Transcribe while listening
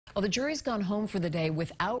Well, the jury's gone home for the day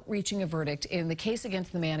without reaching a verdict in the case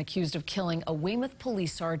against the man accused of killing a Weymouth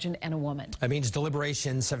police sergeant and a woman. That means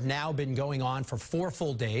deliberations have now been going on for 4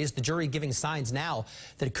 full days. The jury giving signs now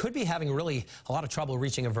that it could be having really a lot of trouble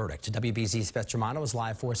reaching a verdict. WBZ's Beth Germano is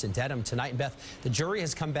live for us in Dedham tonight. And Beth, the jury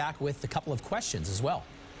has come back with a couple of questions as well.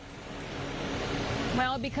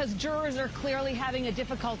 Well, because jurors are clearly having a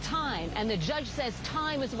difficult time, and the judge says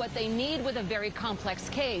time is what they need with a very complex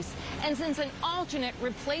case. And since an alternate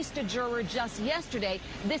replaced a juror just yesterday,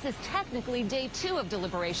 this is technically day 2 of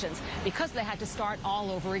deliberations because they had to start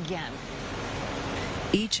all over again.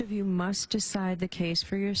 Each of you must decide the case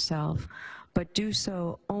for yourself, but do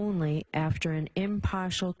so only after an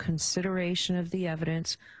impartial consideration of the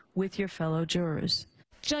evidence with your fellow jurors.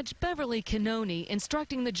 Judge Beverly Cannoni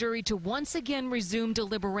instructing the jury to once again resume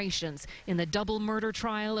deliberations in the double murder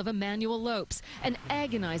trial of Emmanuel Lopes, an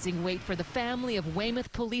agonizing wait for the family of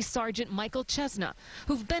Weymouth Police Sergeant Michael Chesna,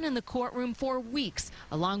 who've been in the courtroom for weeks,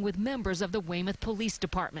 along with members of the Weymouth Police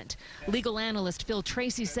Department. Legal analyst Phil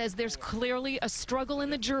Tracy says there's clearly a struggle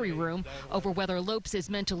in the jury room over whether Lopes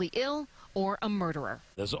is mentally ill or a murderer.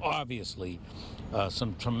 There's obviously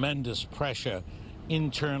some tremendous pressure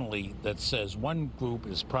internally that says one group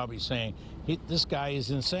is probably saying this guy is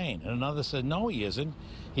insane, and another said no, he isn't,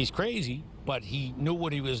 he's crazy, but he knew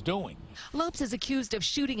what he was doing. Lopes is accused of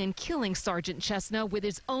shooting and killing Sergeant Chesna with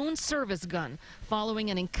his own service gun following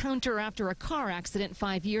an encounter after a car accident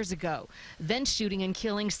 5 years ago, then shooting and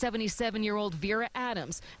killing 77-year-old Vera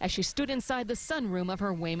Adams as she stood inside the sunroom of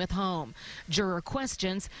her Weymouth home. Juror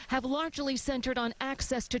questions have largely centered on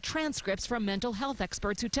access to transcripts from mental health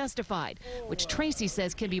experts who testified, which Tracy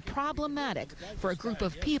says can be problematic for a group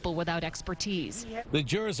of people without expertise. The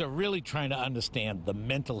jurors are really trying to understand the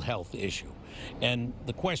mental health issue, and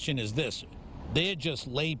the question is this: they're just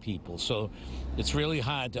lay people, so it's really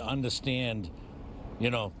hard to understand,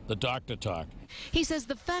 the doctor talk. He says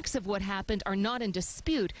the facts of what happened are not in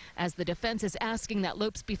dispute, as the defense is asking that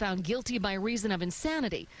Lopes be found guilty by reason of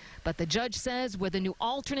insanity. But the judge says with a new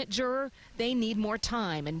alternate juror, they need more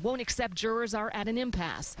time and won't accept jurors are at an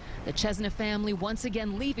impasse. The Chesna family once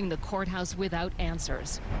again leaving the courthouse without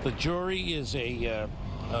answers. The jury is a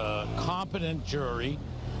competent jury.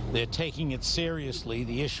 They're taking it seriously,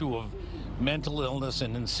 the issue of mental illness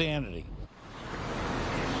and insanity.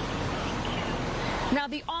 Now,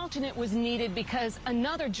 the alternate was needed because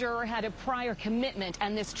another juror had a prior commitment,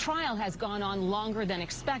 and this trial has gone on longer than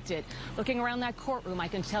expected. Looking around that courtroom, I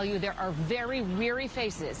can tell you there are very weary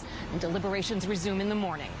faces, and deliberations resume in the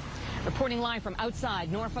morning. Reporting live from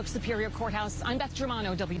outside Norfolk Superior Courthouse, I'm Beth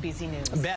Germano, WBZ News.